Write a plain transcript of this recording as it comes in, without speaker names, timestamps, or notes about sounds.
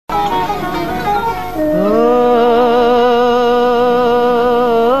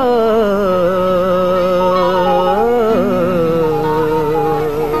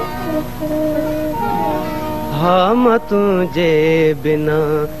तुझे बिना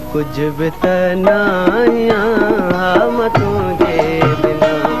कुछ भी त नाहियां, मां तुझे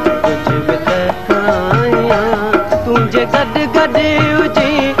बिना कुछ भी त नाहियां, तुझे गॾु गॾु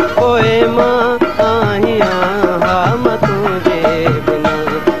हुजी पोइ मां आहियां, मां तुझे बिना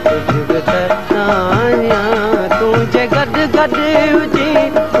कुछ भी त नाहियां, तुझे गॾु गॾु हुजी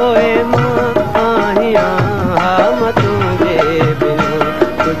पोइ मां आहियां, मां तुझे बिना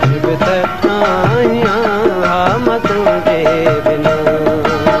कुछ भी त नाहियां, मां तुझे बिना।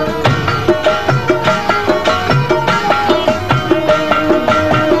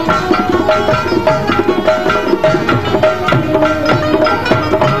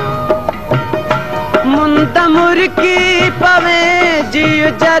 मुंद मुर्की पवे जीव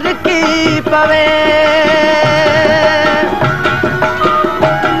जरकी पवे,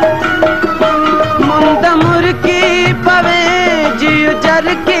 मुंद मुर्की पवे जीव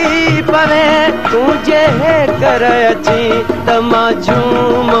जरकी पवे, तुझे कर अची त मां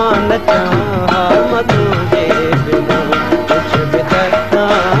झूमा नचां, मां तुझे बिना कुछ भी त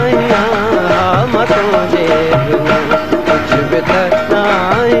नाहियां, मां तुझे बिना कुछ भी त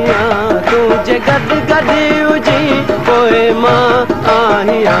नाहियां, तुझे गॾु गॾु हुजी पोइ मां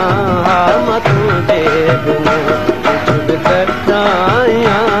आहियां, मां तुझे बिना कुछ भी त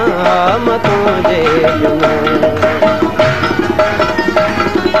नाहियां, मां तुझे बिना।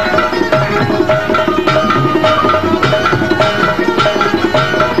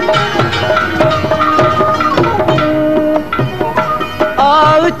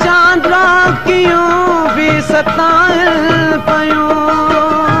 चांद्रा क्यों भी सताइल पयूं,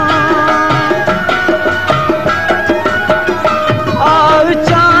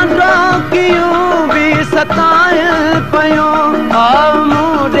 चांद्रा क्यों भी सताइल पयूं,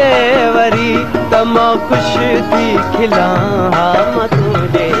 मूंडे वरी त मां ख़ुशि थी खिलां, मां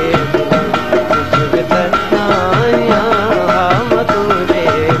तुझे बिना कुछ भी त नाहियां, मां तुझे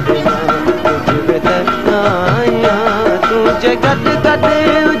बिना कुछ भी त नाहियां, तुझे गॾु गॾु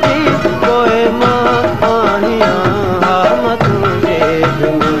हुजी पोइ मां आहियां, मां तुझे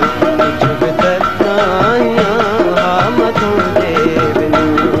बिना कुछ भी त नाहियां, मां तुझे बिना।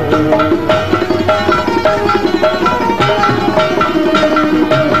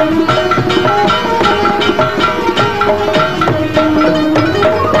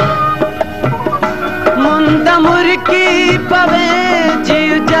 मुंद मुर्की पवे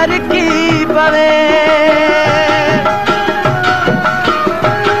जीव जरकी पवे,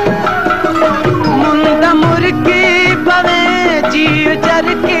 मुंद मुर्की पवे जीव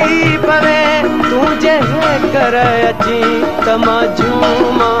जरकी पवे, तुझे कर अची त मां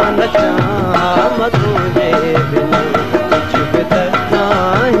झूमा नचां, मां तुझे बिना कुछ भी त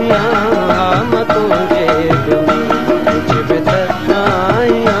नाहियां, मां तुझे बिना कुछ भी त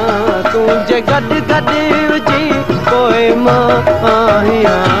नाहियां, तुझे गॾु गॾु हुजी पोइ मां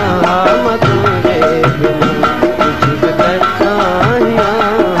आहियां, मां तुझे बिना कुछ भी त नाहियां,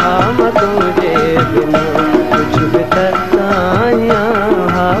 मां तुझे बिना।